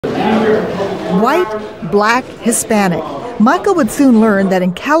White, black, Hispanic. Michael would soon learn that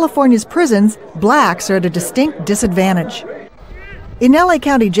in California's prisons, blacks are at a distinct disadvantage. In LA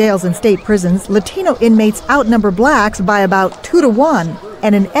County jails and state prisons, Latino inmates outnumber blacks by about 2 to 1,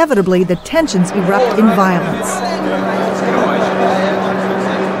 and inevitably the tensions erupt in violence.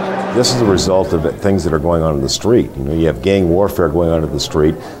 This is the result of things that are going on in the street. You know, you have gang warfare going on in the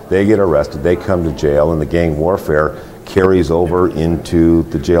street. They get arrested, they come to jail, and the gang warfare carries over into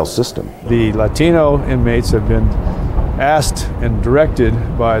the jail system. The Latino inmates have been asked and directed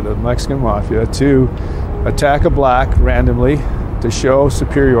by the Mexican Mafia to attack a black randomly to show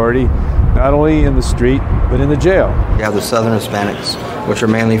superiority not only in the street but in the jail. You have the Southern Hispanics, which are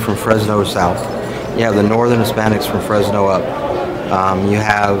mainly from Fresno south. You have the Northern Hispanics from Fresno up. You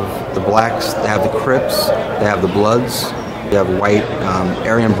have the blacks, they have the Crips, they have the Bloods, you have white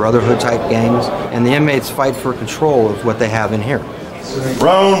Aryan Brotherhood type gangs, and the inmates fight for control of what they have in here.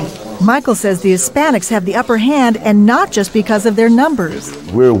 Brown. Michael says the Hispanics have the upper hand, and not just because of their numbers.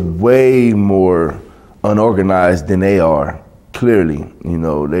 We're way more unorganized than they are, clearly. You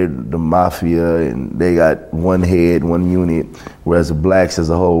know, they're the mafia, and they got one head, one unit, whereas the blacks as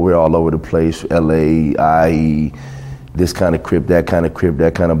a whole, we're all over the place, LA, IE, this kind of Crip, that kind of Crip,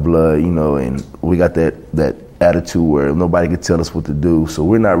 that kind of blood, you know, and we got that attitude where nobody can tell us what to do, so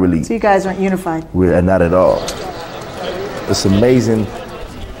we're not really... So you guys aren't unified? We're not at all. It's amazing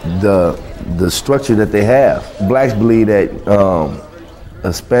the structure that they have. Blacks believe that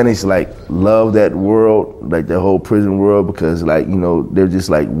Hispanics like love that world, like the whole prison world, because like, you know, they're just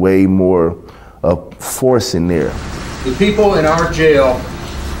like way more of force in there. The people in our jail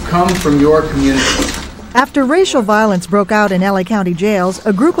come from your community. After racial violence broke out in LA County jails,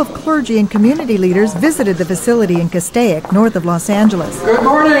 a group of clergy and community leaders visited the facility in Castaic, north of Los Angeles. Good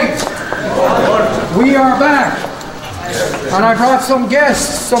morning. We are back. And I brought some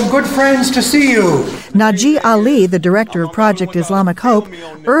guests, some good friends to see you. Naji Ali, the director of Project Islamic Hope,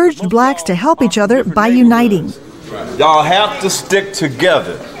 urged blacks to help each other by uniting. Y'all have to stick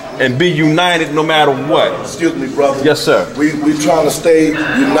together and be united no matter what. Excuse me, brother. Yes, sir. We trying to stay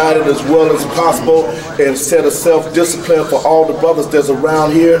united as well as possible and set a self-discipline for all the brothers that's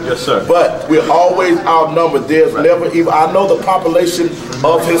around here. Yes, sir. But we're always outnumbered. There's never even, I know the population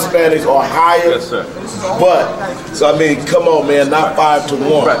of Hispanics are higher. Yes, sir. But, so I mean, come on, man, not 5 to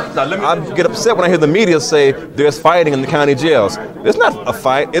 1. Right. Now, I get upset when I hear the media say there's fighting in the county jails. It's not a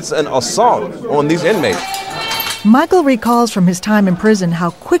fight, it's an assault on these inmates. Michael recalls from his time in prison how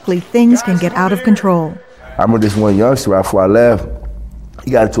quickly things can get out of control. I remember this one youngster right before I left,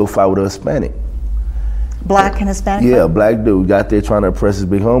 he got into a fight with a Hispanic. Black and Hispanic? Yeah, a black dude got there trying to oppress his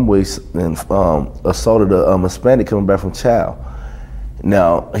big homeboys and assaulted a Hispanic coming back from chow.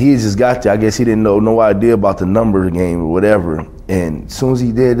 Now, he just got there. I guess he didn't know, no idea about the number game or whatever. And as soon as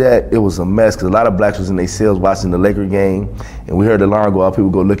he did that, it was a mess because a lot of blacks was in their cells watching the Laker game. And we heard the alarm go out,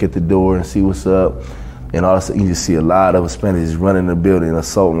 people go look at the door and see what's up. And all of a sudden, you just see a lot of Hispanics running the building and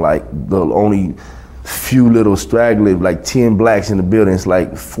assaulting, like the only few little stragglers, like 10 blacks in the building. It's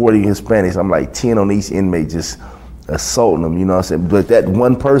like 40 Hispanics. I'm like 10 on each inmate just assaulting them, you know what I'm saying? But that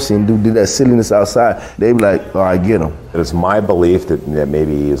one person who did that silliness outside, they be like, all right, get him. It's my belief that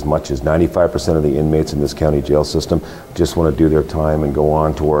maybe as much as 95% of the inmates in this county jail system just want to do their time and go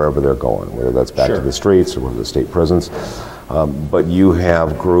on to wherever they're going, whether that's back to the streets or the state prisons. But you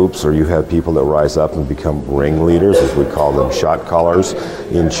have groups or you have people that rise up and become ringleaders, as we call them, shot callers,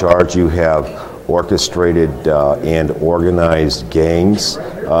 in charge. You have orchestrated and organized gangs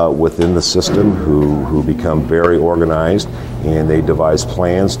within the system who become very organized, and they devise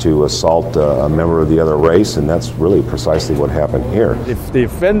plans to assault a member of the other race, and that's really precisely what happened here. If the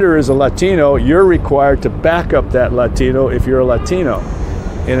offender is a Latino, you're required to back up that Latino if you're a Latino.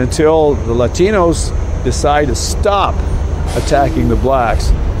 And until the Latinos decide to stop attacking the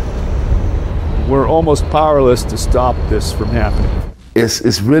blacks, we're almost powerless to stop this from happening.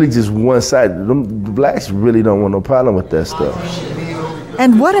 It's really just one side. The blacks really don't want no problem with that stuff.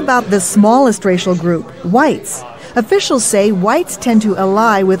 And what about the smallest racial group, whites? Officials say whites tend to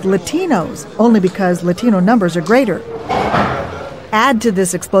ally with Latinos, only because Latino numbers are greater. Add to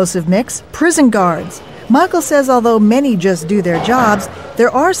this explosive mix prison guards. Michael says although many just do their jobs,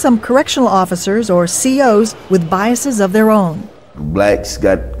 there are some correctional officers or COs with biases of their own. Blacks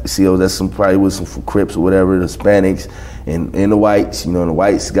got COs, that's probably with some Crips or whatever, the Hispanics, and the whites, you know, the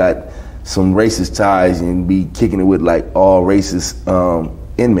whites got some racist ties and be kicking it with like all racist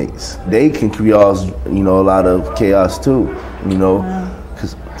inmates. They can cause, you know, a lot of chaos too, you know.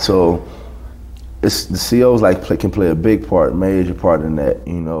 So it's the COs like can play a big part, major part in that,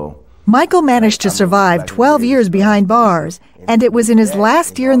 you know. Michael managed to survive 12 years behind bars, and it was in his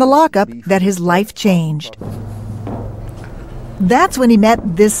last year in the lockup that his life changed. That's when he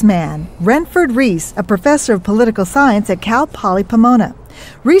met this man, Renford Reese, a professor of political science at Cal Poly Pomona.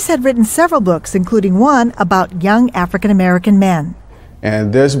 Reese had written several books, including one about young African-American men.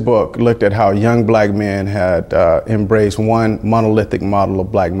 And this book looked at how young black men had embraced one monolithic model of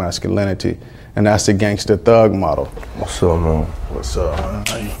black masculinity, and that's the gangster thug model. What's up, man? What's up, man?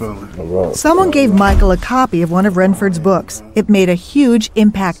 How you feeling? All right. Someone gave Michael a copy of one of Renford's books. It made a huge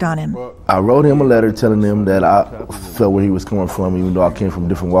impact on him. I wrote him a letter telling him that I felt where he was coming from, even though I came from a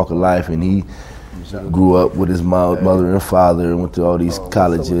different walk of life, and he grew up with his mother and father and went to all these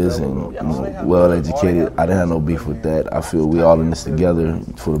colleges and well educated. I didn't have no beef with that. I feel we all in this together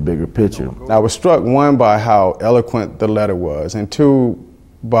for the bigger picture. I was struck, one, by how eloquent the letter was, and two,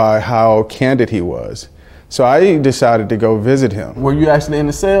 by how candid he was. So I decided to go visit him. Were you actually in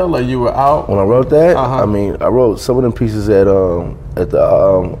the cell, or you were out? When I wrote that, I mean, I wrote some of them pieces at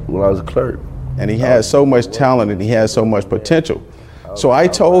the when I was a clerk. And he had so much talent, and he had so much potential. So I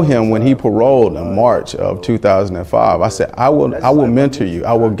told him when he paroled in March of 2005, I said, I will mentor you,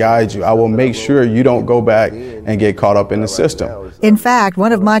 I will guide you, I will make sure you don't go back and get caught up in the system. In fact,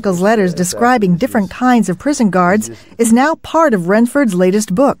 one of Michael's letters describing different kinds of prison guards is now part of Renford's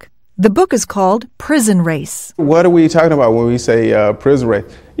latest book. The book is called Prison Race. What are we talking about when we say prison race?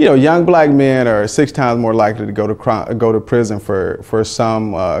 You know, young black men are 6 times more likely to go to prison for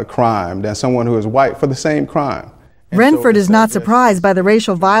some crime than someone who is white for the same crime. Renford is not surprised by the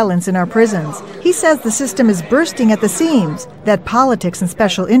racial violence in our prisons. He says the system is bursting at the seams, that politics and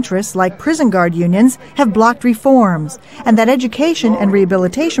special interests like prison guard unions have blocked reforms, and that education and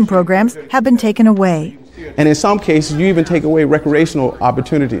rehabilitation programs have been taken away. And in some cases, you even take away recreational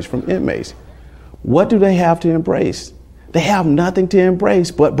opportunities from inmates. What do they have to embrace? They have nothing to embrace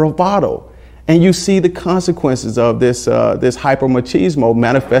but bravado. And you see the consequences of this hyper-machismo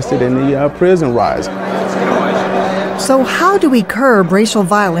manifested in the prison riots. So how do we curb racial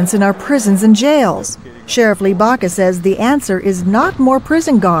violence in our prisons and jails? Sheriff Lee Baca says the answer is not more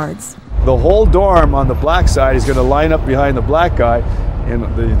prison guards. The whole dorm on the black side is going to line up behind the black guy, and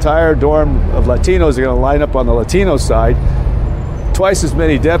the entire dorm of Latinos are going to line up on the Latino side. Twice as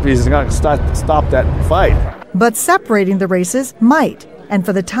many deputies are going to stop that fight. But separating the races might. And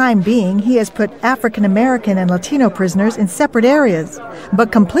for the time being, he has put African American and Latino prisoners in separate areas.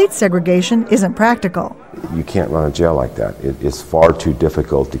 But complete segregation isn't practical. You can't run a jail like that. It's far too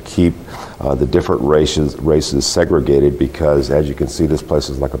difficult to keep the different races segregated because, as you can see, this place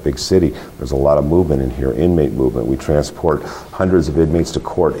is like a big city. There's a lot of movement in here, inmate movement. We transport hundreds of inmates to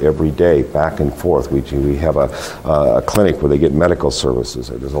court every day, back and forth. We have a clinic where they get medical services.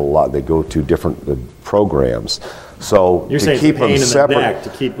 There's a lot. They go to different programs. So to keep them separate,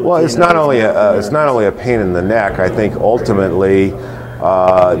 it's not only a pain in the neck. I think ultimately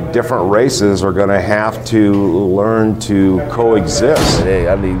different races are going to have to learn to coexist.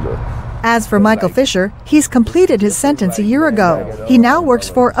 As for Michael Fisher, he's completed his sentence a year ago. He now works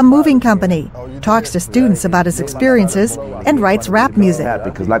for a moving company, talks to students about his experiences, and writes rap music.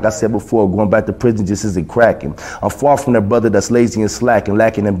 Because like I said before, going back to prison just isn't cracking. I'm far from that brother that's lazy and slack and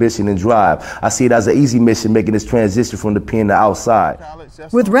lacking ambition and drive. I see it as an easy mission making this transition from the pen to outside.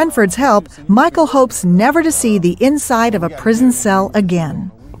 With Renford's help, Michael hopes never to see the inside of a prison cell again.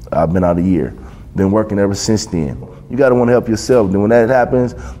 I've been out a year. Been working ever since then. You gotta want to help yourself. Then when that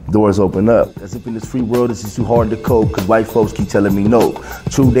happens, doors open up. As if in this free world, it's just too hard to cope, because white folks keep telling me no.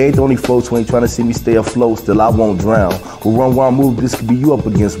 True, they ain't the only folks who ain't trying to see me stay afloat. Still, I won't drown. We'll run while I move, this could be you up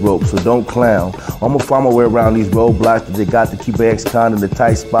against rope, so don't clown. I'ma find my way around these roadblocks that they got to keep an ex-con in the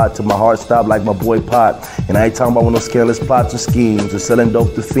tight spot till my heart stop like my boy Pop. And I ain't talking about no scandalous plots or schemes or selling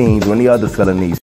dope to fiends or any other felonies.